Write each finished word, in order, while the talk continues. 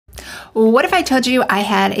What if I told you I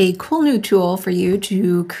had a cool new tool for you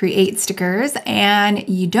to create stickers and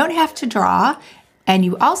you don't have to draw and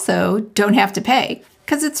you also don't have to pay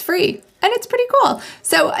because it's free and it's pretty cool.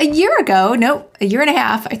 So a year and a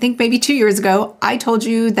half, I think maybe 2 years ago, I told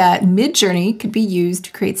you that Midjourney could be used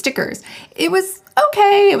to create stickers. It was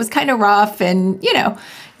okay. It was kind of rough and,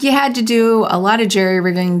 you had to do a lot of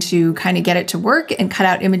jerry-rigging to kind of get it to work and cut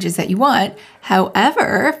out images that you want.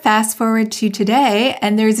 However, fast forward to today,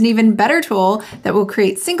 and there's an even better tool that will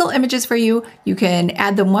create single images for you. You can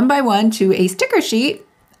add them one by one to a sticker sheet,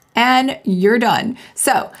 and you're done.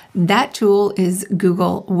 So that tool is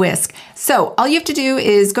Google Whisk. So all you have to do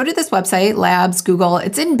is go to this website, Labs Google.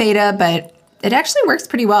 It's in beta, but it actually works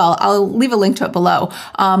pretty well. I'll leave a link to it below.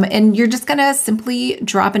 And you're just gonna simply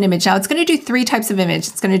drop an image. Now it's gonna do 3 types of image.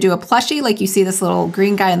 It's gonna do a plushie, like you see this little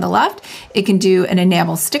green guy on the left. It can do an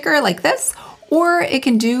enamel sticker like this, or it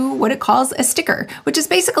can do what it calls a sticker, which is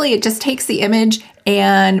basically it just takes the image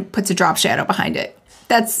and puts a drop shadow behind it.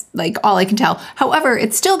 That's like all I can tell. However,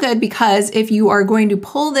 it's still good because if you are going to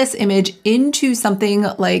pull this image into something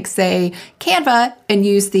like, say, Canva and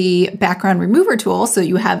use the background remover tool so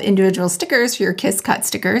you have individual stickers for your Kiss Cut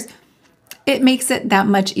stickers, it makes it that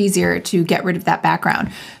much easier to get rid of that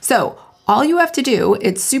background. So all you have to do,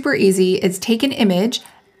 it's super easy, is take an image,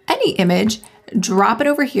 any image, drop it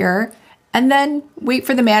over here, and then wait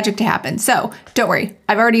for the magic to happen. So don't worry,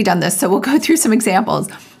 I've already done this, so we'll go through some examples.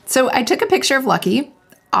 So I took a picture of Lucky,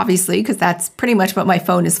 obviously, because that's pretty much what my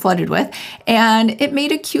phone is flooded with. And it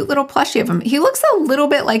made a cute little plushie of him. He looks a little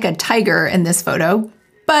bit like a tiger in this photo,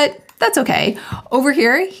 but that's okay. Over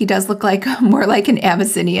here, he does look like more like an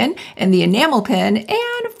Abyssinian in the enamel pin.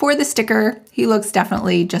 And for the sticker, he looks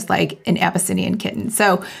definitely just like an Abyssinian kitten.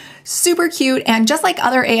 So super cute. And just like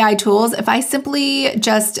other AI tools, if I simply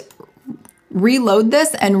just reload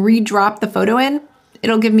this and redrop the photo in,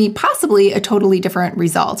 it'll give me possibly a totally different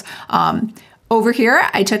result. Over here,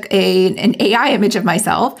 I took an AI image of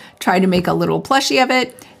myself, tried to make a little plushie of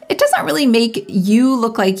it. It doesn't really make you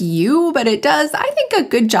look like you, but it does, I think, a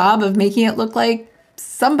good job of making it look like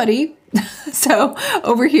somebody. So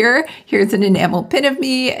over here, here's an enamel pin of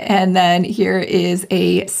me, and then here is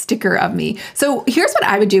a sticker of me. So here's what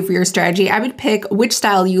I would do for your strategy. I would pick which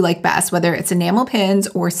style you like best, whether it's enamel pins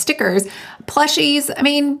or stickers. Plushies, I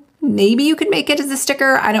mean, maybe you could make it as a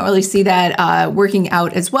sticker. I don't really see that working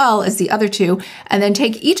out as well as the other two. And then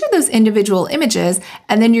take each of those individual images,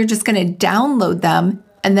 and then you're just gonna download them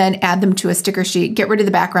and then add them to a sticker sheet, get rid of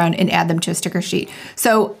the background and add them to a sticker sheet.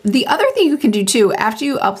 So the other thing you can do too, after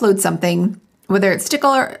you upload something, whether it's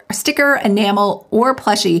sticker, enamel, or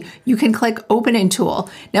plushie, you can click Open in Tool.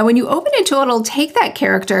 Now, when you open in Tool, it'll take that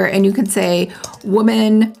character and you can say,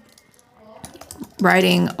 woman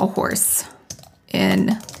riding a horse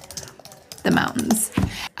in the mountains.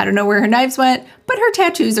 I don't know where her knives went, but her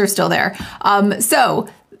tattoos are still there. So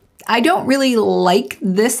I don't really like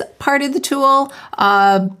this part of the tool,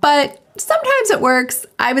 but sometimes it works.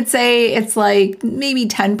 I would say it's like maybe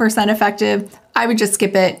 10% effective. I would just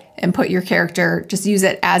skip it and put your character, just use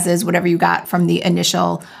it as is, whatever you got from the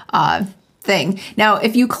initial thing. Now,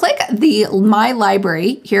 if you click the My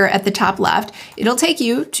Library here at the top left, it'll take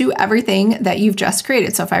you to everything that you've just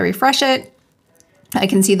created. So if I refresh it, I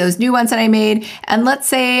can see those new ones that I made. And let's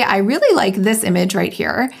say I really like this image right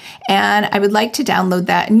here, and I would like to download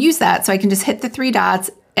that and use that. So I can just hit the 3 dots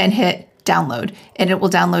and hit download, and it will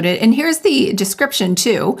download it. And here's the description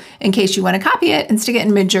too, in case you want to copy it and stick it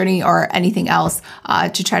in Midjourney or anything else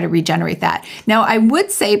to try to regenerate that. Now, I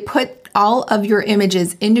would say put all of your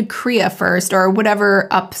images into Crea first, or whatever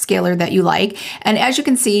upscaler that you like. And as you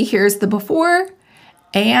can see, here's the before,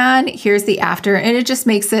 and here's the after, and it just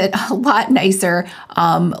makes it a lot nicer,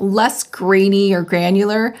 less grainy or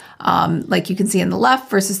granular, like you can see on the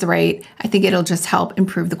left versus the right. I think it'll just help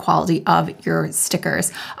improve the quality of your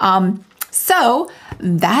stickers. So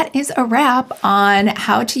that is a wrap on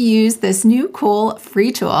how to use this new cool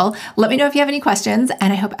free tool. Let me know if you have any questions,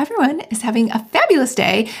 and I hope everyone is having a fabulous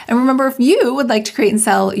day. And remember, if you would like to create and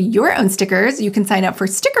sell your own stickers, you can sign up for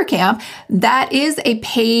Sticker Camp. That is a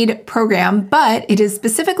paid program, but it is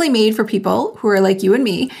specifically made for people who are like you and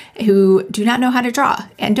me, who do not know how to draw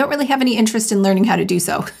and don't really have any interest in learning how to do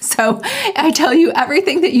so. So I tell you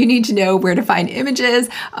everything that you need to know: where to find images,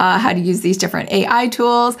 how to use these different AI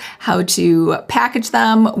tools, how to package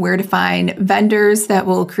them, where to find vendors that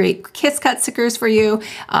will create Kiss Cut stickers for you,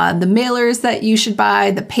 the mailers that you should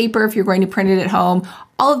buy, the paper if you're going to print it at home.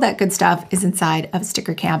 All of that good stuff is inside of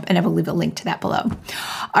Sticker Camp, and I will leave a link to that below.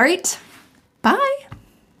 All right, bye.